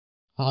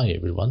Hi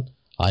everyone,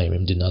 I am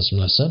MD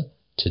Nazmul Hasan.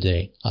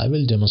 Today I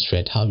will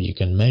demonstrate how you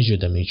can measure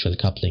the mutual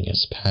coupling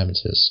as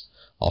parameters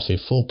of a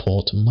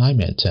 4-port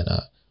MIMO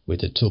antenna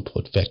with a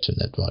 2-port vector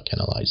network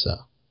analyzer.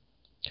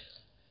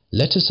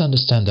 Let us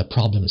understand the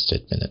problem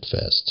statement at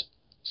first.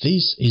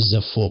 This is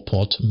the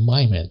 4-port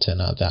MIMO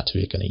antenna that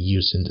we are going to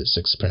use in this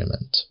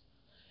experiment.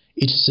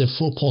 It is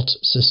a 4-port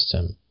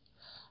system.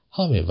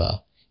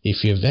 However,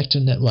 if your vector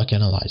network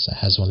analyzer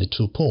has only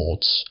 2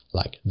 ports,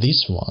 like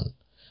this one,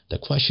 the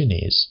question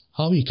is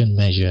how you can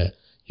measure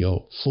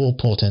your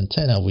 4-port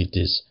antenna with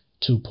this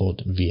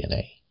 2-port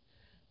VNA.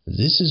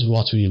 This is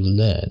what we will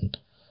learn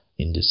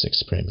in this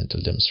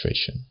experimental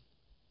demonstration.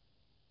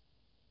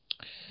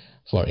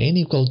 For n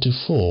equal to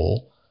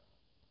 4,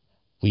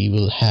 we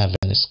will have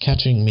a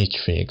scattering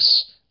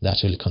matrix that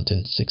will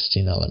contain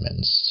 16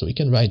 elements. So we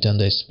can write down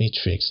this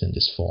matrix in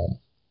this form.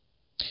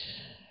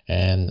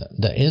 And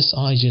the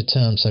Sij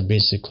terms are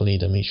basically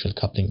the mutual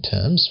coupling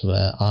terms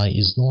where I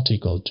is not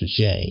equal to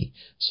j.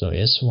 So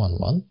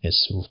S11,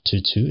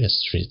 S22,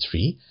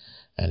 S33,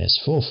 and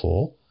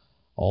S44,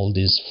 all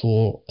these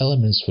 4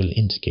 elements will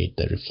indicate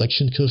the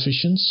reflection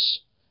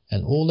coefficients,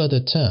 and all other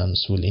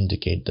terms will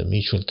indicate the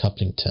mutual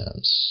coupling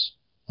terms.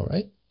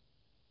 Alright?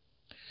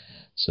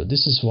 So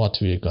this is what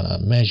we are going to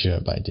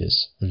measure by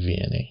this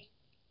VNA.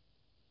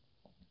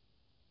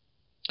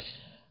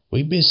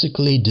 We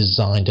basically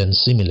designed and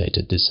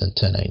simulated this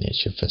antenna in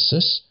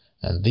HFSS,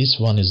 and this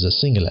one is a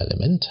single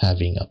element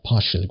having a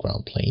partial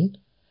ground plane,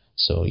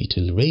 so it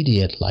will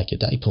radiate like a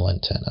dipole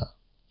antenna.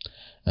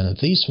 And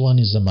this one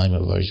is the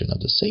MIMO version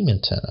of the same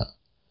antenna,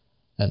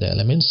 and the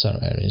elements are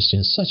arranged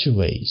in such a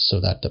way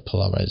so that the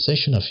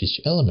polarization of each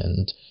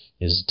element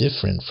is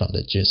different from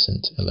the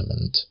adjacent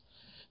element,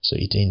 so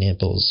it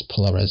enables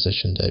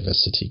polarization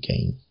diversity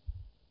gain.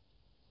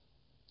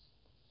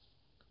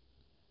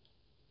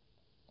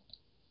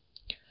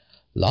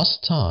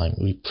 Last time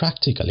we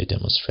practically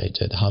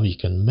demonstrated how you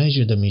can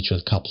measure the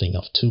mutual coupling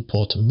of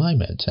 2-port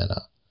MIMO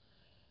antenna,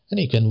 and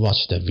you can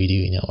watch the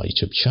video in our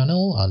YouTube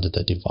channel under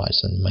the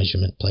device and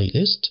measurement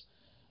playlist.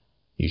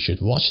 You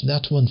should watch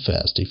that one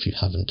first if you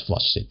haven't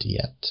watched it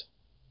yet.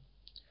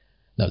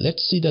 Now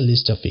let's see the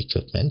list of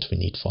equipment we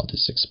need for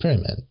this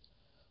experiment.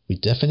 We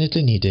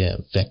definitely need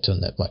a vector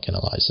network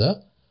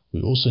analyzer.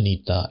 We also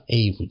need the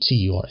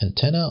AVT or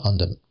antenna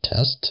under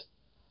test.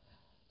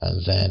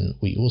 And then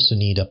we also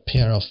need a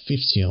pair of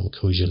 50 ohm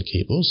coaxial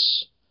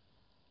cables,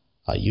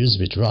 a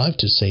USB drive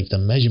to save the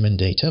measurement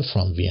data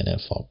from VNA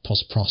for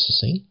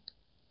post-processing,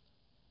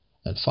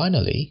 and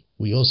finally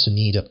we also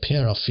need a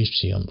pair of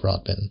 50 ohm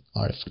broadband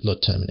RF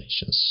load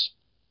terminations.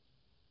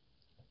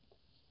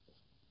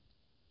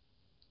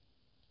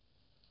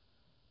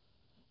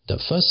 The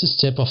first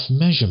step of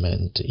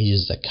measurement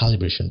is the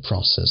calibration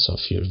process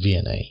of your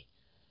VNA.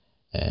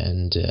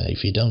 And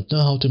if you don't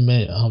know how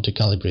to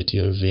calibrate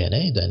your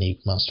VNA, then you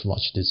must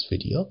watch this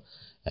video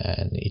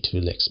and it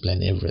will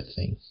explain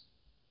everything.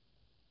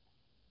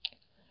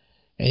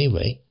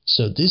 Anyway,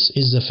 so this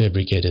is the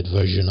fabricated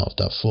version of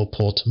the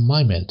 4-port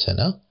MIMO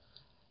antenna,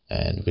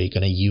 and we're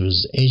going to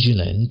use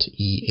Agilent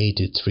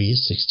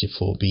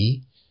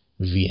E8364B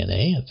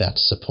VNA that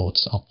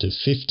supports up to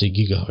 50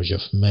 GHz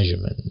of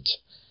measurement.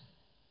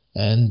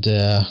 And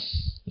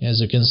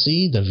as you can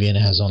see, the VNA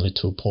has only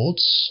 2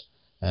 ports.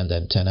 And the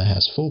antenna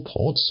has 4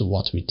 ports. So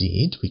what we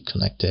did, we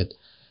connected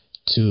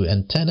 2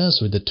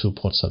 antennas with the 2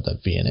 ports of the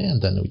VNA,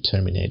 and then we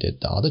terminated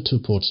the other 2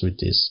 ports with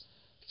these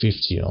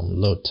 50 ohm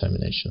load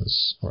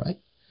terminations. Alright,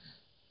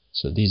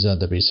 so these are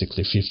the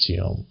basically 50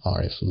 ohm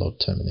RF load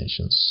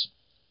terminations.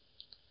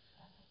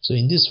 So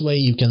in this way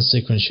you can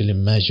sequentially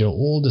measure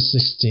all the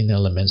 16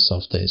 elements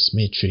of this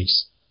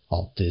matrix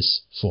of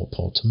this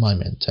 4-port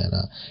MIMO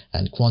antenna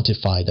and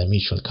quantify the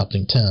mutual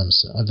coupling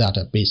terms that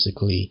are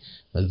basically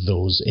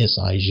those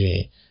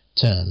Sij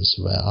terms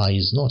where I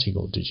is not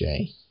equal to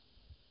j.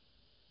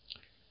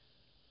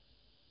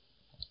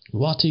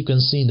 What you can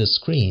see in the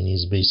screen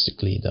is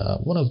basically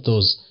one of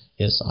those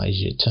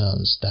Sij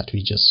terms that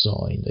we just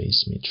saw in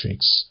this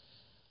matrix.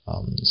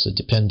 So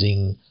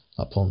depending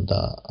upon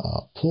the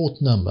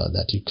port number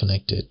that you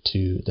connected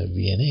to the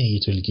VNA,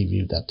 it will give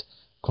you that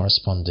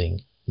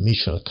corresponding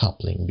mutual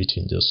coupling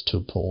between those 2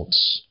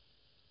 ports.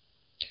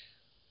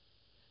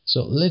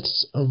 So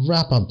let's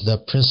wrap up the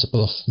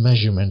principle of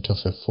measurement of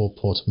a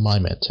 4-port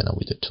MIMO antenna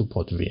with a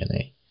 2-port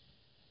VNA.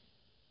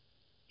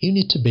 You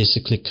need to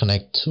basically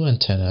connect 2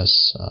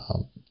 antennas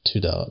to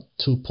the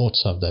 2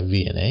 ports of the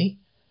VNA,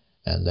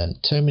 and then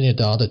terminate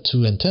the other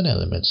 2 antenna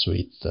elements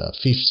with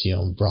 50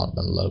 ohm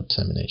broadband load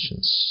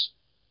terminations.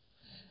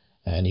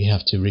 And you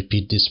have to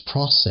repeat this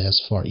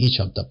process for each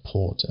of the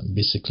ports, and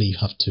basically you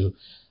have to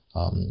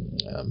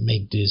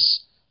make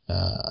this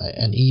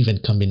an even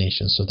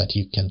combination so that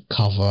you can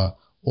cover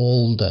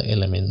all the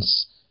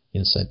elements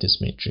inside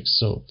this matrix.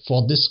 So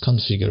for this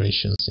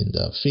configurations in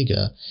the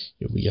figure,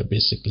 we are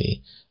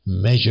basically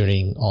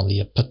measuring only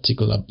a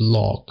particular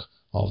block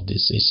of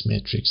this S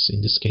matrix.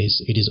 In this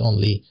case, it is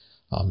only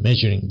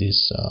measuring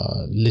this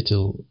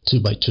little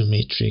 2x2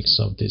 matrix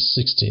of this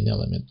 16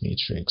 element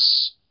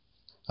matrix.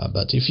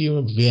 But if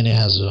your VNA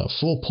has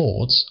 4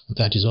 ports,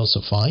 that is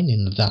also fine.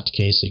 In that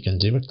case, you can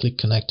directly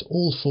connect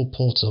all 4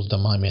 ports of the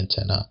MIMO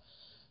antenna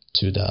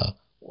to the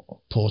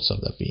ports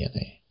of the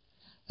VNA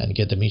and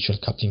get the mutual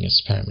coupling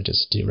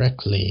parameters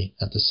directly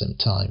at the same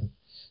time.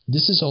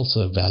 This is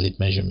also a valid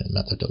measurement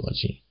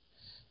methodology.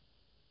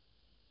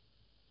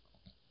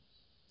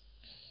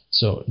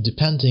 So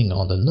depending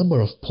on the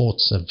number of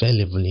ports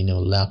available in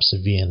your lab's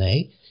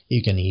VNA,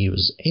 you can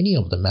use any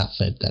of the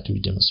method that we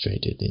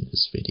demonstrated in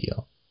this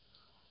video.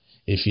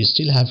 If you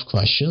still have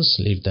questions,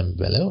 leave them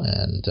below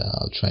and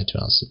I'll try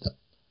to answer them.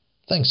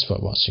 Thanks for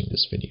watching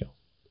this video.